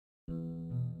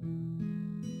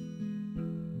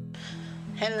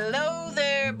Hello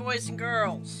there, boys and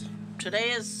girls. Today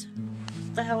is...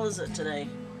 what the hell is it today?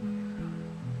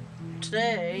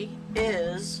 Today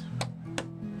is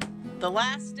the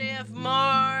last day of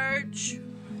March.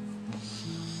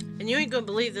 And you ain't gonna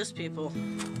believe this, people.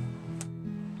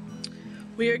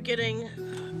 We are getting...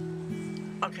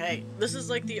 okay, this is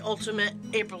like the ultimate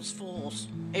April Fool's.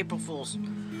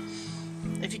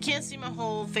 If you can't see my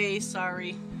whole face,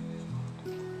 sorry.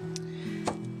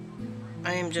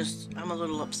 I'm a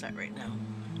little upset right now.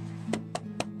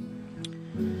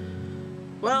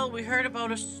 Well, we heard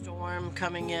about a storm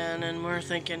coming in, and we're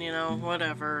thinking, you know,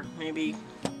 whatever, maybe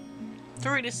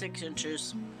 3 to 6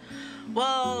 inches.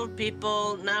 Well,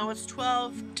 people, now it's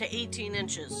 12 to 18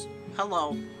 inches.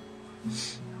 Hello.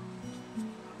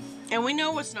 And we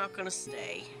know it's not going to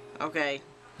stay, okay?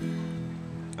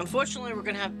 Unfortunately, we're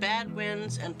going to have bad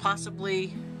winds and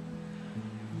possibly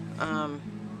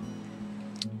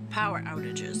power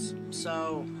outages.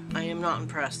 So, I am not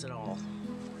impressed at all.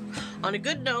 On a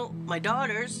good note, my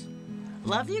daughters,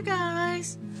 love you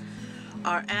guys,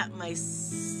 are at my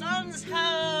son's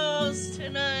house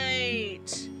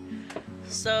tonight.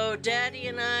 So, Daddy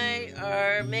and I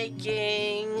are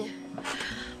making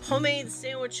homemade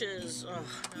sandwiches. Oh,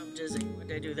 I'm dizzy. Why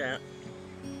did I do that?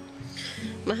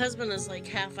 My husband is like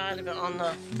half out of it on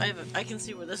the... I can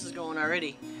see where this is going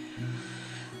already.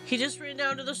 He just ran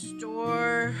down to the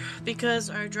store because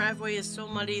our driveway is so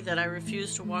muddy that I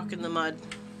refuse to walk in the mud.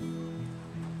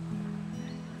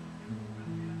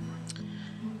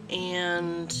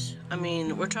 And, I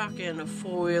mean, we're talking a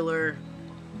four-wheeler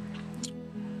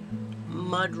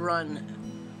mud run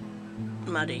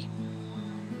muddy.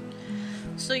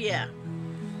 So, yeah.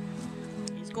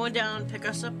 He's going down, pick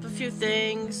us up a few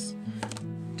things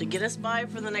to get us by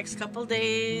for the next couple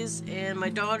days. And my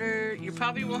daughter, you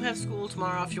probably won't have school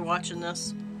tomorrow if you're watching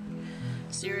this.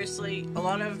 Seriously, a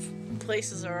lot of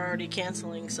places are already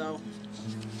canceling, so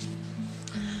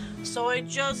I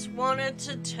just wanted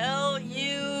to tell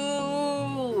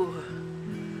you.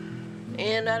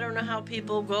 And I don't know how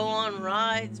people go on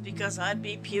rides because I'd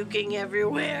be puking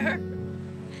everywhere.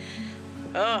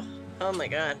 Oh my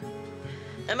god.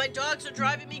 And my dogs are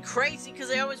driving me crazy because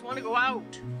they always want to go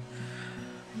out.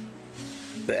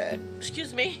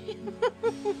 Excuse me.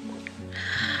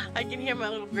 I can hear my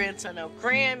little grandson now.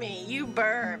 Grammy, you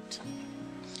burped.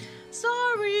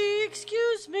 Sorry,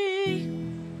 excuse me.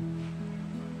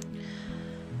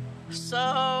 So,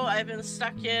 I've been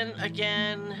stuck in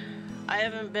again. I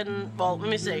haven't been, well, let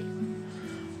me see.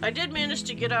 I did manage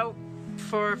to get out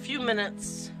for a few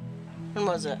minutes. When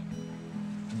was it?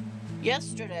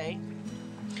 Yesterday.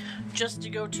 Just to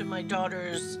go to my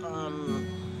daughter's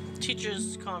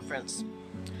teacher's conference.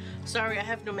 Sorry, I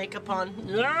have no makeup on.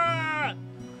 Ah!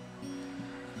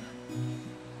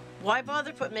 Why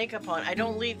bother put makeup on? I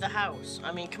don't leave the house.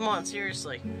 I mean, come on,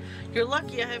 seriously. You're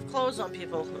lucky I have clothes on,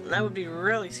 people. That would be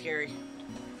really scary.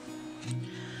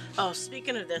 Oh,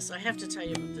 speaking of this, I have to tell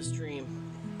you about this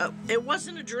dream. Oh, it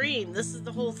wasn't a dream. This is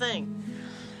the whole thing.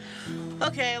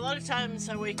 Okay, a lot of times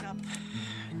I wake up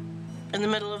in the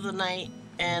middle of the night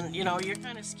and, you know, you're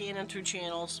kind of scanning through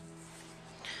channels.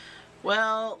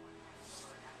 Well,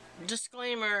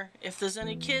 disclaimer, if there's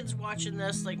any kids watching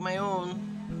this, like my own,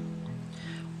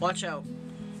 watch out.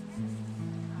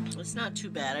 It's not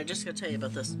too bad. I just gotta tell you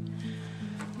about this.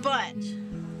 But,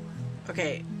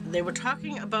 okay, they were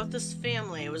talking about this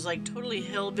family. It was like totally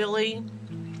hillbilly.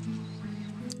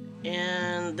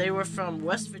 And they were from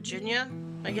West Virginia,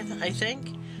 I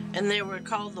think. And they were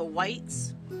called the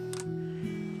Whites.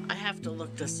 I have to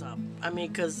look this up. I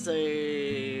mean, because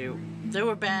they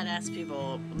were badass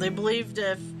people. They believed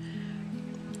if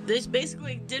they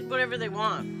basically did whatever they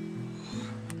want,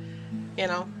 you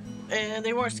know, and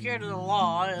they weren't scared of the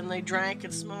law, and they drank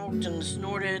and smoked and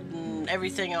snorted and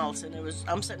everything else. And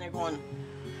I'm sitting there going,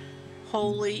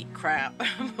 holy crap.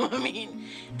 I mean,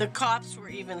 the cops were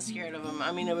even scared of them.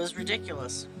 I mean, it was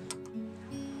ridiculous.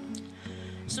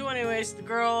 So anyways, the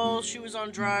girl, she was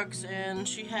on drugs, and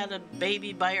she had a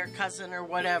baby by her cousin or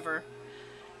whatever.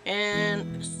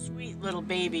 And sweet little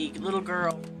baby, little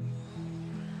girl.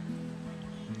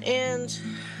 And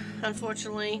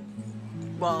unfortunately,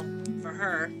 well, for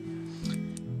her,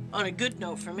 on a good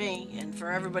note for me, and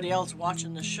for everybody else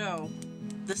watching the show,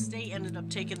 the state ended up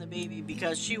taking the baby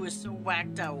because she was so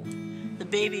whacked out. The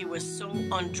baby was so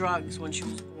on drugs when she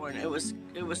was born. It was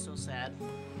so sad.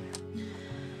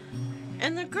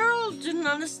 And the girl didn't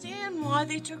understand why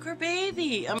they took her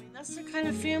baby. I mean, that's the kind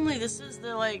of family this is.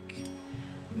 They're like,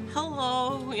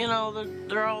 hello, you know,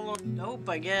 they're all dope,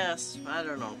 I guess. I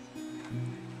don't know.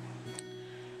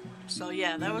 So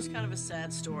yeah, that was kind of a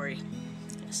sad story.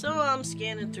 So I'm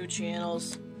scanning through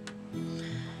channels,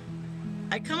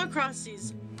 I come across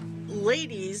these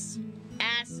ladies'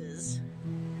 asses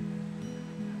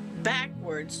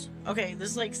backwards. Okay,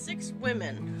 there's like 6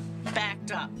 women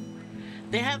backed up.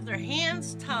 They have their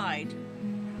hands tied.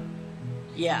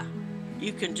 Yeah,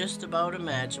 you can just about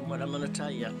imagine what I'm gonna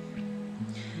tell you.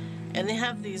 And they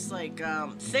have these like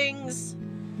things.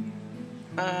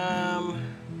 How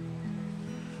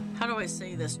do I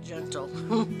say this gentle?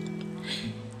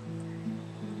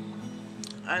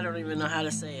 I don't even know how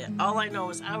to say it. All I know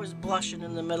is I was blushing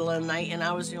in the middle of the night and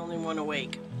I was the only one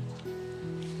awake.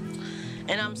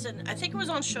 And I'm sitting, I think it was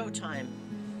on Showtime.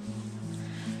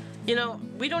 You know,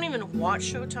 we don't even watch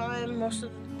Showtime most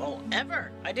of the, well,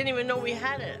 ever. I didn't even know we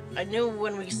had it. I knew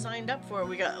when we signed up for it,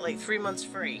 we got like 3 months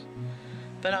free.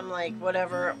 But I'm like,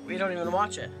 whatever, we don't even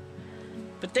watch it.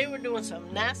 But they were doing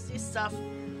some nasty stuff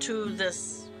to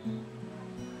this,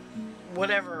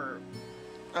 whatever,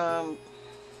 I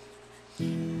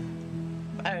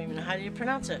don't even know how you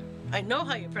pronounce it. I know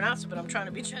how you pronounce it, but I'm trying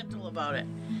to be gentle about it.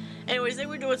 Anyways, they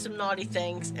were doing some naughty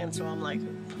things, and so I'm like,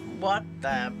 what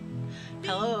the?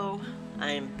 Hello,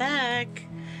 I'm back.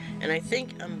 And I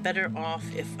think I'm better off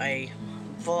if I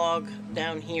vlog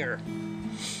down here.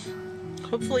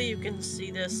 Hopefully you can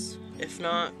see this. If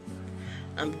not,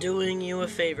 I'm doing you a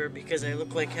favor because I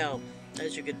look like hell,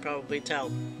 as you could probably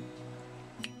tell.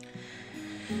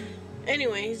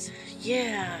 Anyways,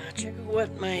 yeah, check out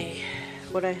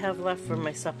what I have left for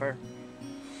my supper.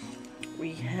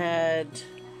 We had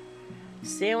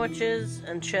sandwiches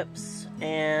and chips,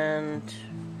 and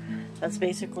that's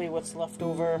basically what's left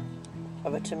over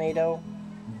of a tomato.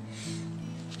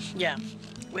 Yeah,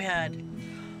 we had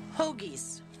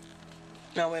hoagies.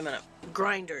 No, wait a minute.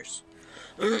 Grinders.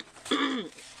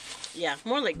 Yeah,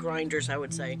 more like grinders, I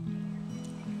would say.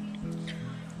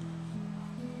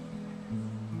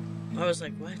 I was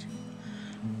like, what?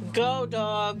 Go,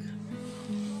 dog.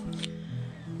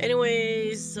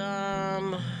 Anyways,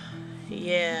 yeah.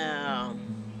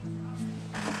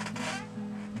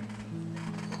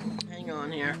 Hang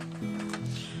on here.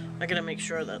 I gotta make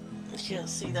sure that you can't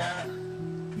see that.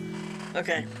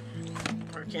 Okay.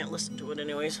 Or I can't listen to it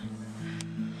anyways.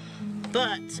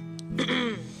 But,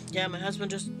 yeah, my husband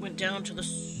just went down to the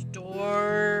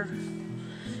store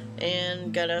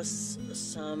and got us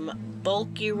some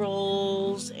bulky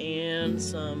rolls and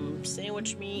some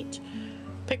sandwich meat,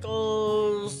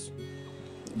 pickles,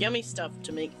 yummy stuff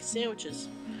to make sandwiches.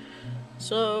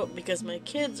 So, because my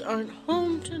kids aren't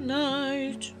home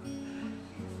tonight.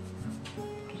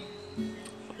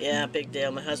 Yeah, big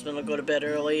deal. My husband will go to bed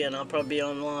early and I'll probably be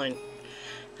online.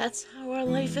 That's how our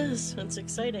life is. It's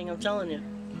exciting, I'm telling you.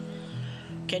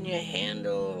 Can you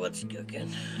handle what's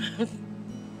cooking?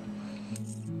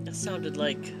 That sounded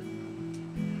like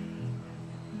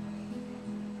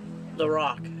The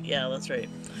Rock. Yeah, that's right.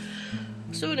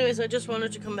 So anyways, I just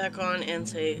wanted to come back on and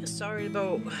say sorry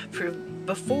about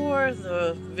before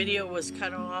the video was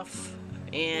cut off,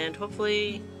 and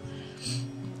hopefully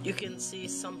you can see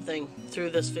something through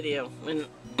this video and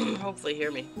hopefully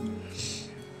hear me.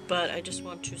 But I just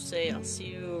want to say I'll see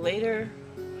you later,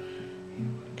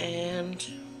 and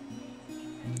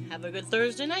have a good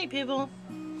Thursday night, people.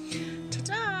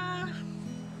 Ta-ta!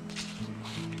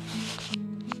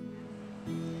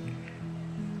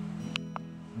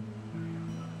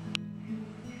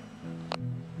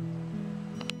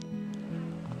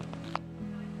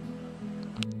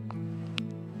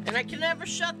 And I can never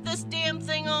shut this damn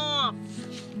thing off.